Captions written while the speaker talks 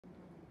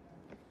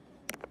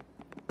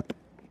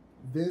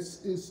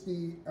This is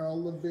the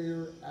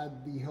elevator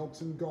at the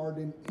Hilton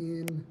Garden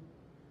Inn,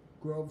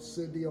 Grove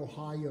City,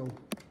 Ohio.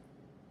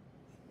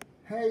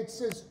 Hey, it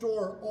says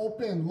door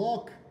open.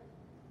 Look.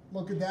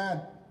 Look at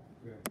that.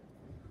 Yeah.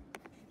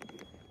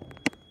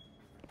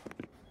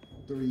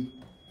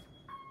 3.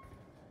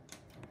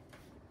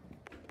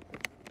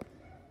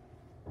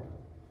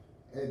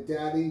 Hey,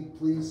 Daddy,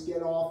 please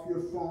get off your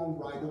phone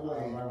right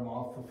away. I'm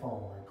off the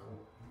phone, Michael.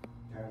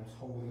 I'm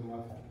holding my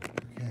phone.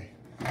 Okay.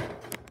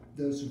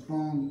 There's your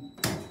phone.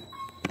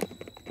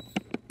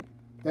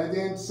 That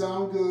didn't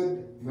sound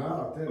good.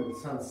 No, it didn't. It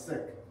sounds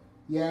sick.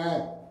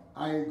 Yeah,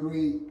 I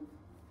agree.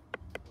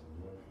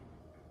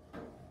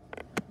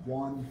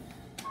 1.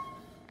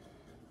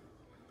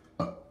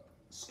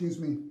 Excuse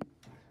me.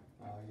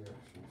 Yeah.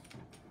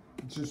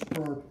 Just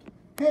burped.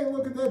 Hey,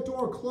 look at that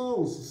door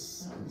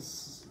closed.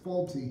 It's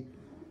faulty.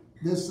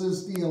 This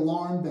is the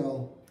alarm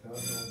bell.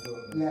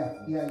 Yeah.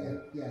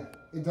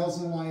 It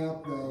doesn't light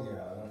up though.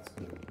 Yeah, that's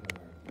good.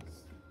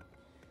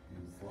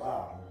 It's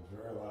loud. It's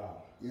very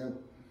loud. Yep.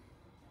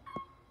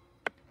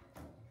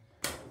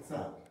 What's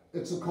that?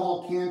 It's a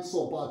call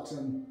cancel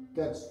button.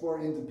 That's for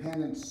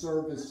independent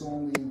service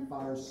only,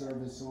 fire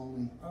service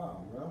only.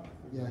 Oh, well.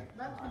 Yeah.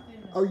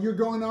 Oh, you're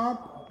going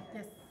up?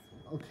 Yes.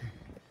 Okay.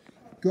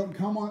 Go.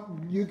 Come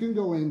on. You can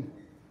go in.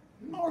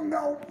 Oh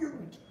no! You.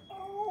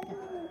 Oh.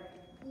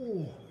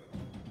 Oh,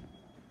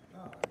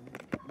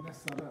 you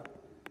messed that up.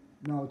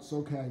 No, it's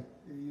okay.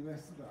 Yeah, you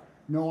messed it up.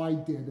 No, I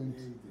didn't.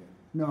 Yeah, you did.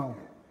 No.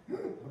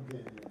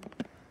 Okay.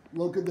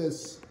 Look at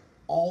this.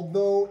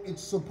 Although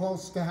it's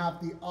supposed to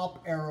have the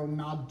up arrow,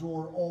 not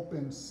door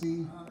open.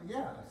 See?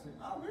 Yeah.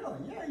 Oh, really?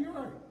 Yeah, you're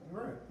right.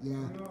 You're right. Yeah.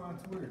 You know,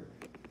 that's weird.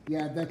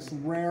 Yeah, that's a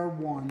rare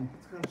one.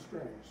 It's kind of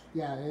strange.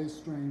 Yeah, it is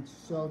strange.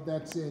 So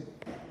that's it.